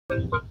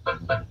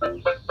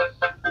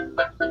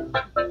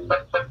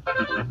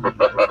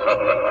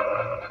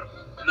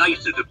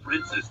Nice of the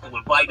princess to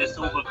invite us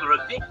over for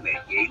a picnic,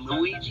 eh,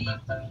 Luigi?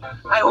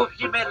 I hope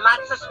she made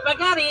lots of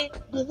spaghetti.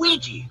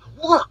 Luigi,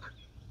 look!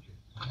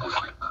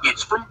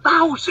 It's from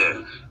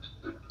Bowser.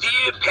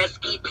 Dear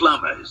pesky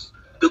plumbers,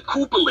 the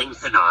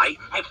Koopalings and I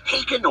have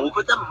taken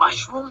over the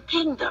Mushroom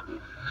Kingdom.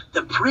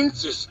 The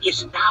princess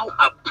is now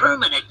a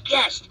permanent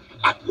guest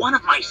at one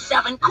of my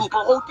 7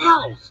 Koopa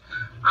hotels.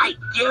 I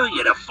dare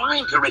you to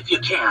find her if you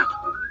can.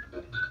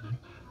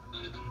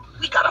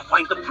 We gotta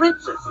find the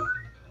princess.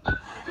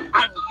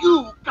 And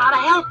you gotta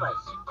help us.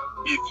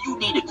 If you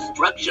need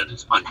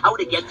instructions on how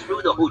to get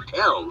through the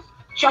hotels,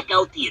 check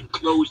out the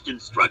enclosed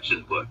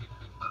instruction book.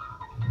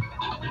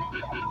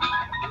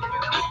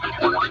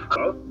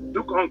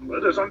 Duke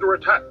Onklet is under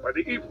attack by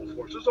the evil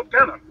forces of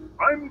Ganon.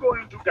 I'm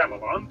going to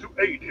Gamelon to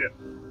aid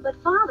him. But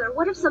Father,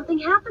 what if something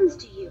happens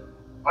to you?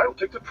 I'll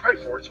take the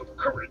Triforce of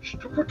Courage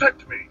to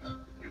protect me.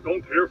 If you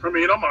don't hear from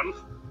me in a month,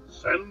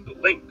 send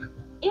Link.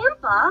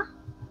 Impa?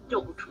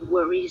 Don't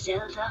worry,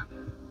 Zelda.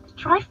 The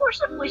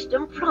Triforce of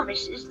Wisdom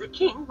promises the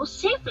king will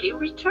safely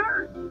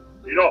return.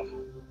 Enough.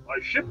 My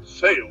ship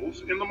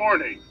sails in the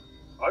morning.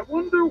 I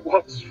wonder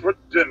what's for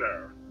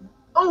dinner.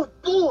 Oh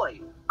boy!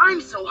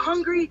 I'm so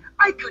hungry,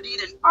 I could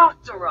eat an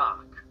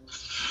Octorok.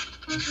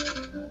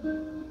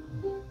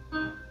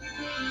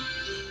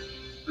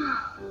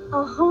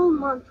 A whole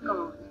month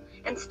gone,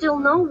 and still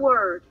no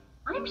word.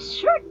 I'm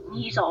certain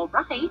he's all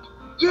right.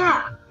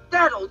 Yeah,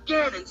 that old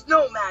Ganon's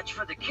no match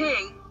for the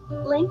king.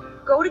 Link,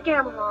 go to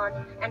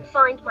Gamelon and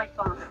find my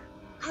father.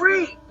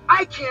 Great!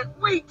 I can't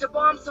wait to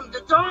bomb some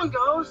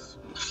Dodongos.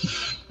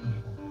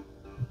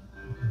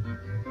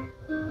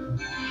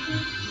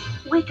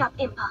 Wake up,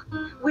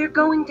 Impa. We're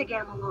going to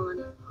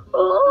Gamelon.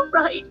 All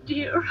right,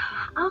 dear.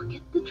 I'll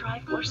get the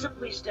Triforce of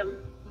Wisdom.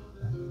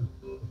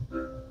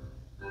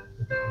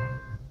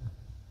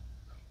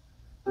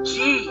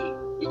 Gee,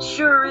 it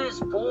sure is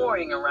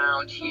boring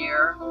around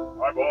here.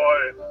 My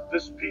boy,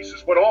 this peace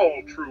is what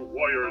all true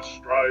warriors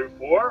strive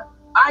for.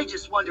 I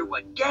just wonder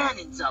what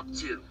Ganon's up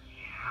to.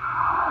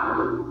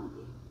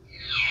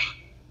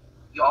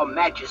 Your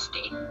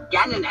Majesty,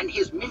 Ganon and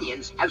his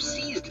minions have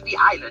seized the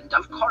island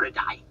of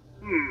Korodai.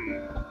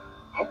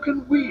 How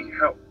can we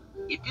help?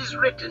 It is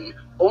written,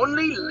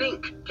 only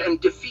Link can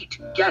defeat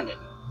Ganon.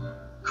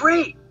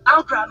 Great!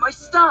 I'll grab my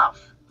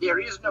stuff. There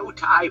is no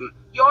time.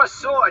 Your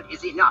sword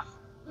is enough.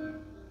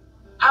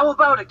 How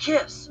about a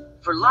kiss?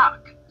 For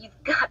luck.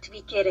 You've got to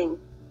be kidding.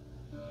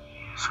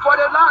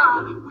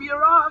 Squadala, we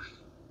are off.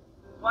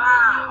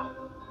 Wow!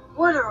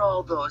 What are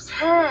all those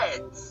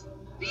heads?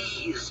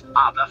 These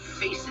are the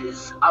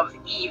faces of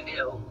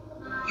evil.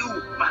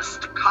 You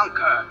must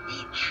conquer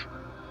each.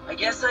 I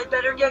guess I'd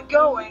better get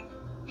going.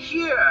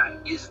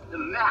 Here is the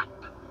map.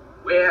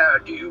 Where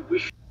do you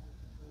wish?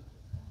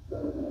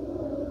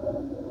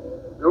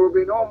 There will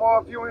be no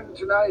more viewing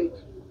tonight.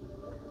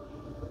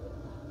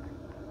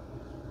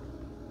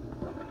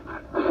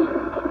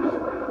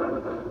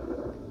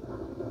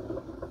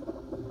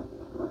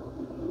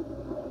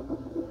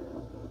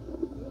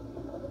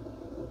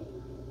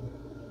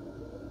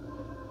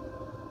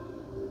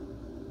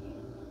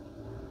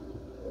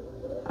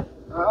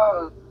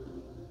 Ah,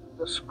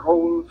 the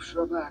scroll of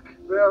Shabak,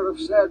 bearer of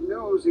sad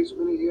news these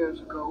many years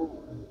ago.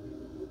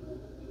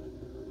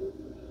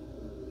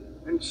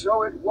 And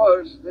so it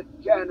was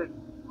that Ganon,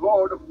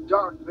 Lord of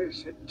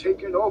Darkness, had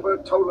taken over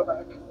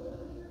Tolabak.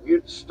 He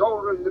had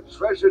stolen the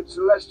treasured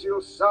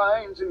celestial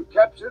signs and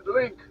captured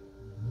Link.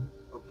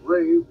 A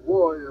brave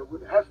warrior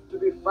would have to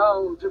be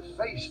found to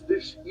face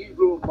this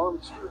evil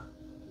monster.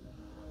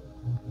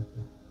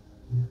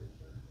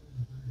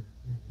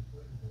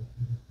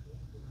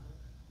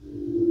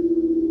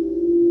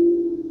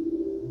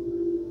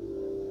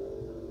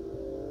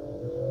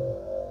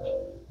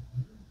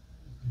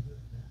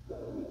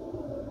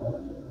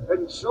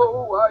 And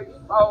so I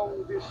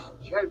found this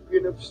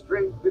champion of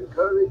strength and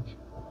courage.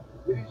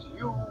 It is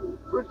you,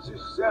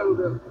 Princess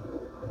Zelda.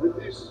 With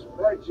this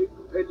magic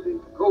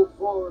pendant, go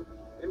forth,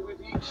 and with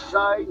each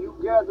sign you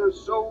gather,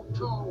 so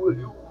too will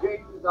you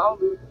gain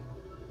knowledge.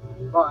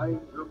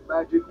 Find your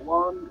magic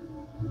wand,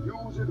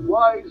 use it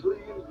wisely,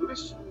 and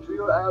listen to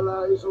your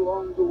allies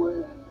along the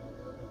way.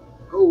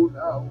 Go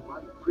now,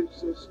 my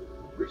princess,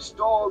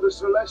 restore the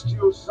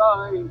celestial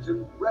signs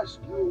and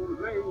rescue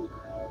Link.